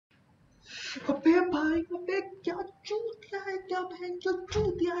अबे भाई, अबे क्या चूतिया है, क्या बहन जो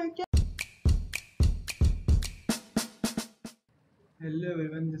चूतिया है क्या। Hello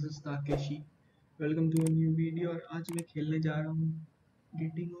everyone, this is Takeshi. Welcome to a new video. और आज मैं खेलने जा रहा हूँ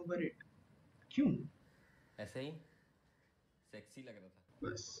गेटिंग ओवर इट। क्यों? ऐसे ही सेक्सी लग रहा था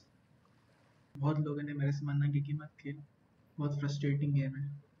बस बहुत लोगों ने मेरे से मना किया कि मत खेल, बहुत फ्रस्ट्रेटिंग गेम है।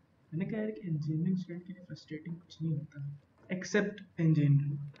 मैंने कहा यार कि इंजीनियरिंग स्टूडेंट के लिए फ्रस्ट्रेटिंग कुछ नहीं होता एक्सेप्ट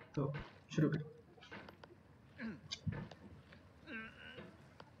इंजीनियरिंग। तो शुरू करें।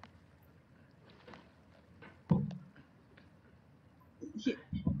 ये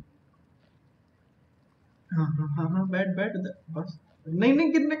हाँ हाँ हाँ हाँ, बैठ बैठ उधर बस। नहीं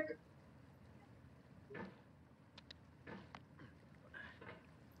नहीं, गिरने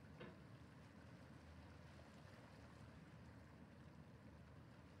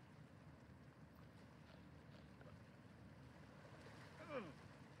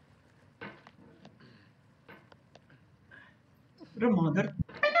अरे मदर।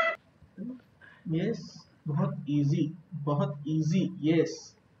 यस, बहुत इजी। यस,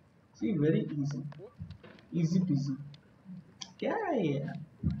 सी वेरी इजी, इजी पीजी। क्या है ये यार,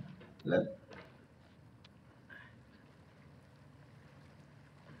 मतलब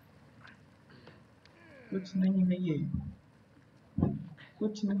कुछ नहीं है ये,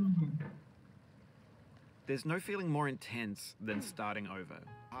 कुछ नहीं है। There's no feeling more intense than starting over,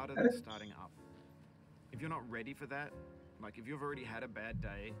 harder अरे than starting up. If you're not ready for that, like if you've already had a bad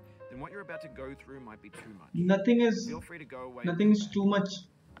day, then what you're about to go through might be too much. nothing is Feel free to go away. nothing is too much.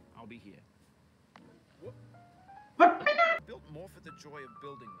 I'll be here. What? Built more for the joy of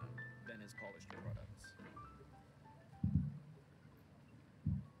building them than as polished products.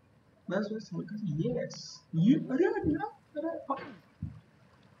 बस बस हल्का सा yes. ये अरे अरे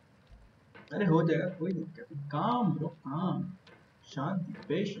अरे हो जाएगा, कोई दिक्कत नहीं। काम ब्रो, काम, शांति,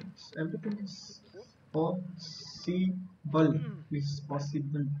 patience, everything is possible. Is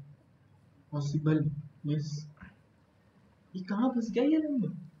possible, possible. Yes. ये कहाँ फंस गया ये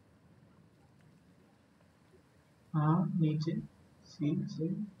नंबर? हाँ नीचे, सी सी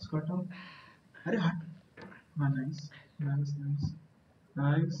इसको हटाओ। अरे हट। हाँ नाइस नाइस नाइस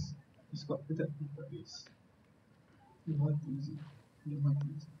नाइस। इसको इधर प्लीज। बहुत इजी, बहुत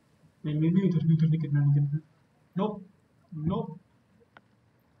इजी। नहीं उधर नहीं गिरना, नहीं गिरना। नो नो,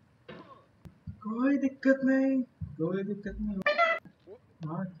 कोई दिक्कत नहीं, कोई दिक्कत नहीं।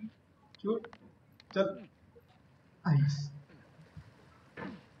 हाँ क्यों, चल आइस।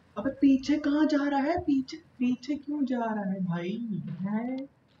 अबे पीछे कहाँ जा रहा है, पीछे पीछे क्यों जा रहा है भाई? है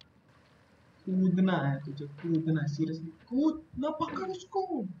कूदना है तुझे, कूदना है सीरियसली, कूद ना, पकड़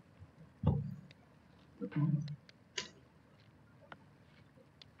उसको।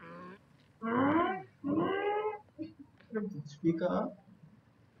 एचपी का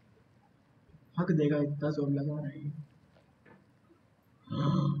हक देगा, इतना जोर लगा रहा है।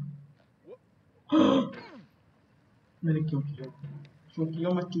 मैंने क्यों किया, क्यों किया?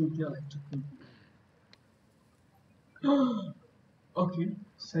 मैं चूतिया लग चुका हूँ। ओके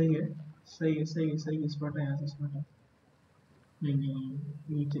सही है, सही है, सही है, सही है। स्पॉट है यहाँ से, स्पॉट है। नहीं नहीं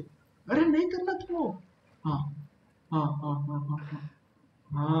नीचे, अरे नहीं करना तो। हाँ हाँ हाँ हाँ हाँ हाँ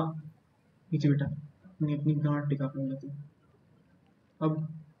हाँ, नीचे बेटा, अपनी अपनी गांठ टिका पड़ेगा तू। अब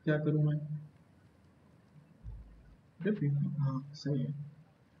क्या करूँ मैं? हाँ सही है।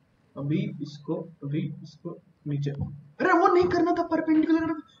 अभी इसको नीचे। अरे वो नहीं करना था,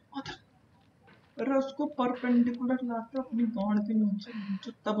 परपेंडिकुलर। अरे उसको परपेंडिकुलर लाकर अपनी गांठ के नीचे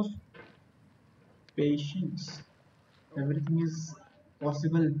नीचे, तब उस patience, everything is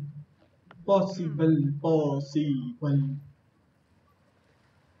possible, possible, possible.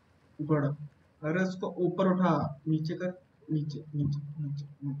 ऊपर, अरे उसको ऊपर उठा, नीचे कर, नीचे नीचे नीचे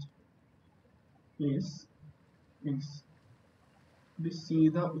नीचे, प्लीज प्लीज। भी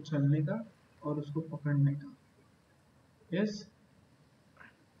सीधा उछलने का और उसको पकड़ने का। यस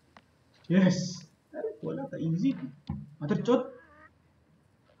यस, अरे बोला था इजी थी। मतलब चो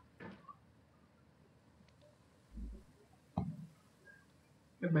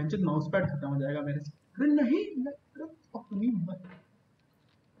बेंच माउस पैड खत्म हो जाएगा मेरे से। अरे नहीं, अरे अपनी मत।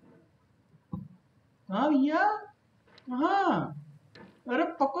 हाँ भैया, हाँ, अरे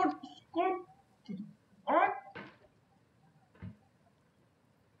पकड़ उसको।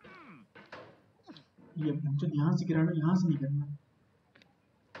 ये बेंच यहाँ से गिराना, यहाँ से नहीं करना।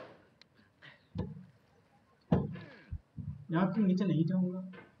 यहाँ के नीचे नहीं जाऊंगा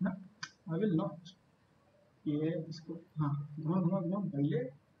ना, आई विल नॉट। ये इसको हाँ, घुमा घुमा घुमा भैया।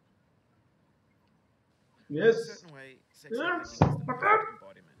 यस यस, पकड़।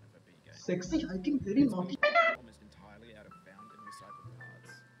 सेक्सी हाइकिंग तेरी naughty. Almost entirely out of found and recycled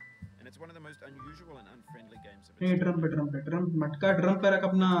parts. And it's one of the most unusual and unfriendly games of its ये time. ड्रम पे मटका ड्रम पे रख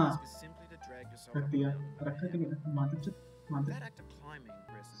अपना The task is simply to drag yourself रख up a दिया mountain by रखा the कि handle. नहीं मादर That act of climbing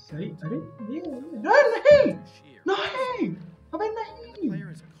presses सही character. अरे ये So, नहीं too sheer, नहीं अबे and the नहीं player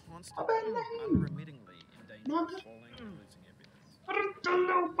is अबे constantly, नहीं unremittingly in danger of मादर falling and losing everything. अरे चल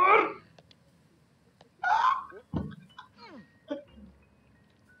ऊपर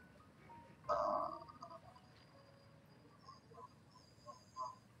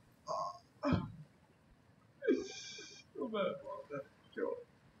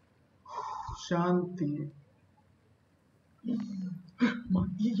शांति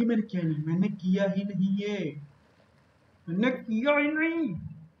ये मैंने किया नहीं मैंने किया ही नहीं ये मैंने किया ही नहीं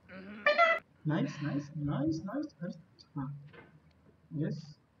नाइस नाइस नाइस नाइस हाँ यस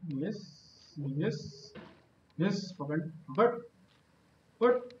यस यस यस पकड़ पकड़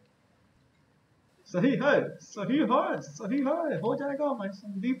पकड़ सही है सही है सही है हो जाएगा मैं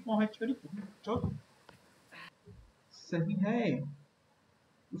संदीप मोहेश्वरी चल सही है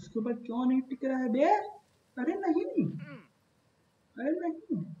उसके बाद क्यों नहीं टिक रहा है बे अरे नहीं अरे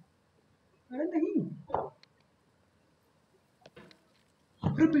नहीं अरे नहीं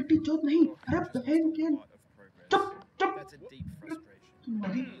अरे बेटी चोट नहीं अरे बहन के चुप चुप That's a deep frustration.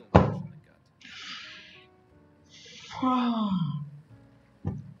 तुम्हारी Real punch in the gut.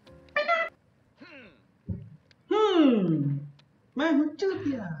 मैं हूँ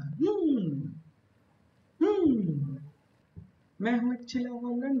चूतिया मैं हूँ चिला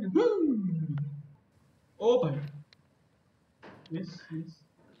हुआ लंड ओ भाई यस यस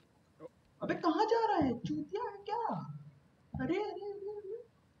अबे कहाँ जा रहा है चूतिया है क्या अरे अरे अरे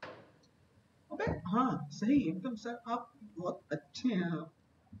अबे हाँ सही एकदम सर आप बहुत अच्छे हैं आप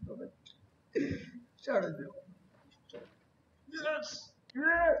चढ़ जाओ यस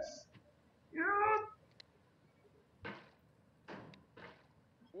यस यस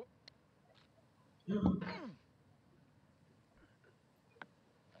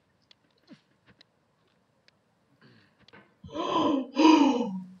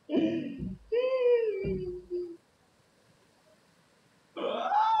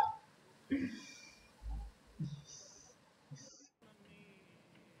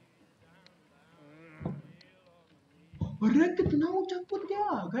अरे कितना ऊंचा कूद गया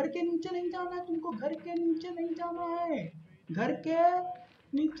घर के नीचे नहीं जाना है तुमको घर के नीचे नहीं जाना है घर के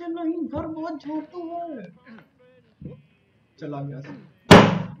नीचे नहीं घर बहुत छोटू है चला गया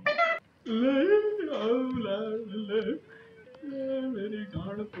मेरी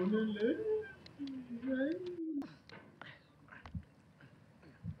गांड तूने ले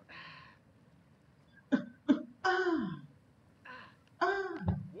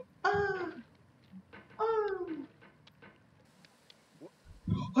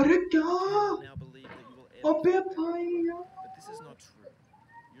अरे क्या Now believe that you will ever अबे feel better. भाई But this is not true.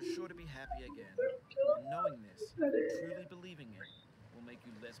 You're sure to be happy again. And knowing this, truly believing it, will make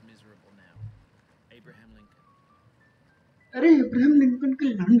you less miserable now. Abraham Lincoln. अरे Ibrahim Lincoln के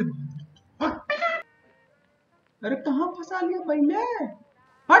लंड अरे कहाँ फंसा लिया पहले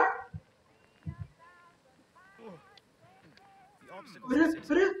हट The obstacles अरे that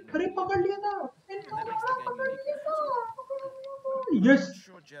set अरे you अरे पकड़ लिया था and that makes the game unique and frustrating. I'm yes not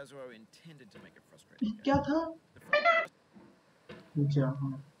sure JAAO intended to make it frustrating. क्या था The fr- नीचे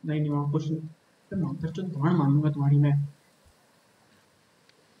हाँ नहीं वहाँ कुछ नहीं मैं तो गांड मारूंगा तुम्हारी मैं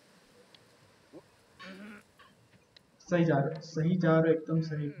सही जा रहे एकदम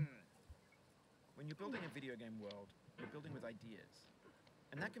सही When you're building a video game world, you're building with ideas.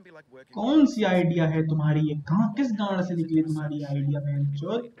 And that can be like working कौन सी आइडिया है तुम्हारी ये कहाँ किस गांड से निकली तुम्हारी आइडिया बहन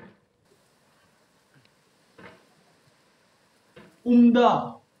चोद उम्दा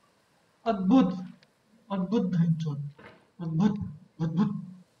अद्भुत अद्भुत बहन चोद अद्भुत अद्भुत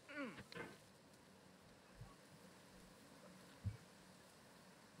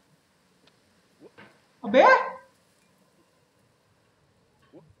अबे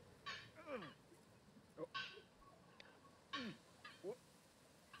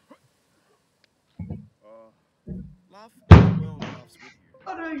Laugh and the world laughs with you.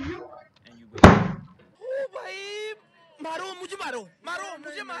 अरे ये And you will. ओ भाई मारो मुझे मारो मारो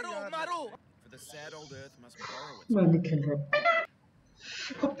मुझे मारो मारो For the sad old earth must borrow its मैं नहीं खेल रहा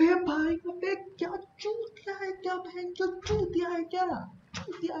अबे भाई अबे क्या चूतिया है क्या बहन जो चूतिया है क्या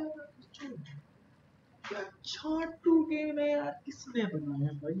चूतिया है क्या छाटू गेम है यार किसने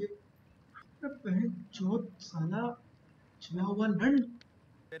बनाया भाई ये बहन चोद साला चला हुआ लंड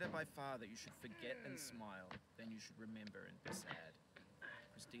better by far that you should forget and smile than you should remember and be sad.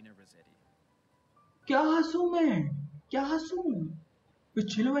 Christina Rossetti. क्या हंसू मैं क्या हंसू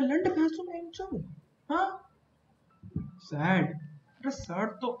पिछले वाले लंड पे हंसू मैं चो हाँ सैड अरे सैड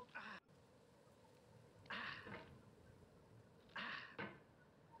तो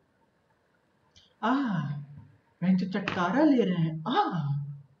आ मैं जो चटकारा ले रहे हैं।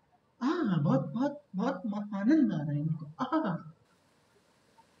 बहुत बहुत बहुत आनंद आ रहा है इनको।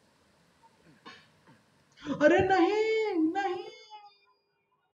 अरे नहीं नहीं।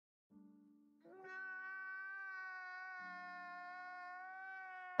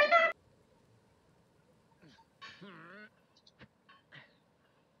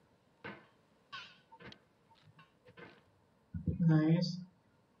 नाइस।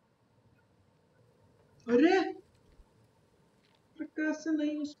 अरे कैसे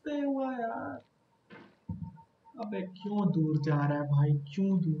नहीं उस पे हुआ यार। अबे क्यों दूर जा रहा है भाई,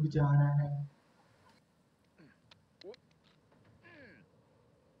 क्यों दूर जा रहा है।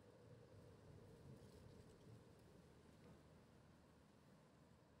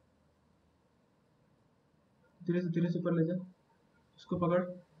 धीरे से ऊपर ले जा, उसको पकड़।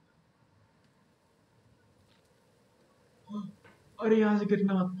 अरे यहाँ से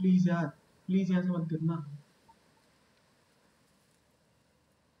गिरना मत प्लीज यार, प्लीज यहाँ से मत गिरना।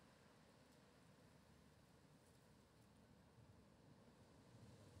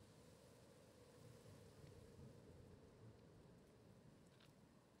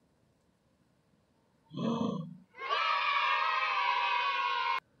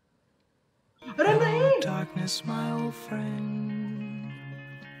 अरे नहीं। Darkness, my old friend,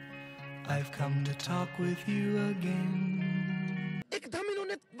 I've come to talk with you again. एकदम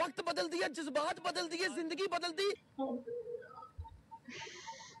इन्होंने वक्त बदल दिया, जज्बात बदल दिए, जिंदगी बदल दी।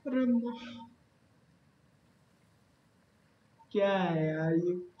 अरे क्या है यार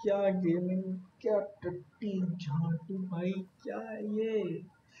ये, क्या गेमिंग, क्या टट्टी झांटू भाई, क्या है ये।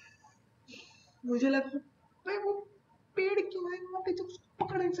 मुझे लगा भाई वो पेड़ क्यों है वहाँ पे, जब उसको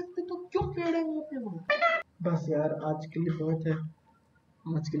पकड़ नहीं सकते तो क्यों पेड़ है वहाँ पे वो। बस यार आज के लिए बहुत है,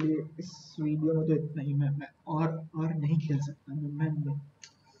 आज के लिए इस वीडियो में तो इतना ही। मैं और नहीं खेल सकता मैं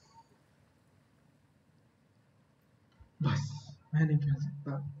बस मैं नहीं खेल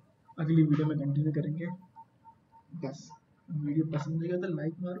सकता। अगली वीडियो में कंटिन्यू करेंगे। बस वीडियो पसंद आई तो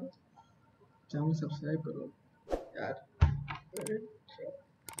लाइक मारो, चैनल सब्सक्राइब करो यार।